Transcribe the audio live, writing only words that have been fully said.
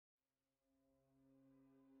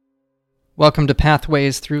Welcome to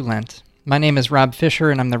Pathways Through Lent. My name is Rob Fisher,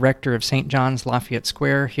 and I'm the rector of St. John's Lafayette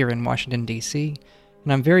Square here in Washington, D.C.,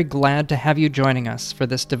 and I'm very glad to have you joining us for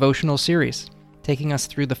this devotional series, taking us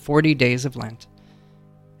through the 40 days of Lent.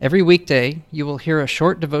 Every weekday, you will hear a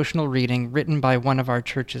short devotional reading written by one of our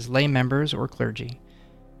church's lay members or clergy.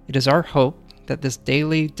 It is our hope that this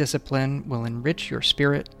daily discipline will enrich your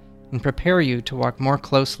spirit and prepare you to walk more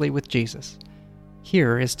closely with Jesus.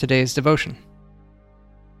 Here is today's devotion.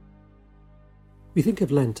 We think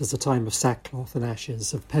of Lent as a time of sackcloth and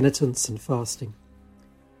ashes, of penitence and fasting.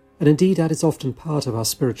 And indeed that is often part of our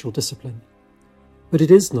spiritual discipline. But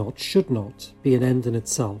it is not, should not, be an end in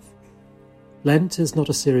itself. Lent is not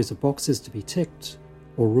a series of boxes to be ticked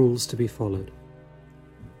or rules to be followed.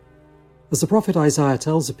 As the prophet Isaiah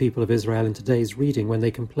tells the people of Israel in today's reading when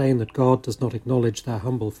they complain that God does not acknowledge their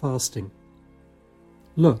humble fasting,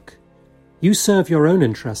 "Look, you serve your own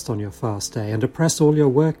interest on your fast day and oppress all your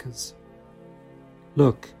workers.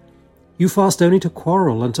 Look, you fast only to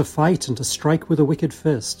quarrel and to fight and to strike with a wicked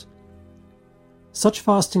fist. Such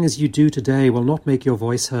fasting as you do today will not make your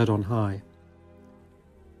voice heard on high."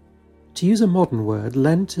 To use a modern word,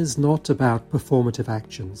 Lent is not about performative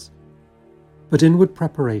actions, but inward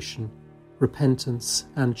preparation, repentance,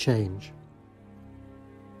 and change.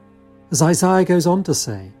 As Isaiah goes on to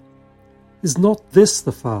say, "Is not this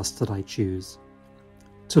the fast that I choose?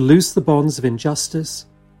 To loose the bonds of injustice,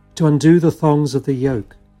 to undo the thongs of the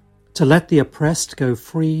yoke, to let the oppressed go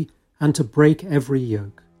free, and to break every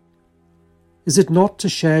yoke? Is it not to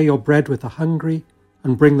share your bread with the hungry,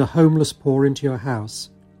 and bring the homeless poor into your house,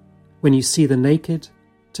 when you see the naked,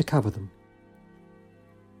 to cover them?"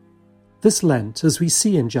 This Lent, as we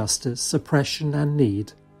see injustice, oppression, and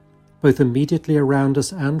need, both immediately around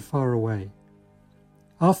us and far away,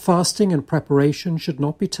 our fasting and preparation should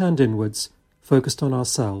not be turned inwards, focused on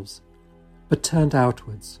ourselves, but turned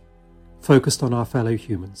outwards, focused on our fellow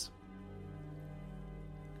humans.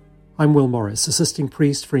 I'm Will Morris, assisting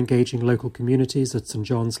priest for engaging local communities at St.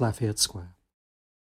 John's Lafayette Square.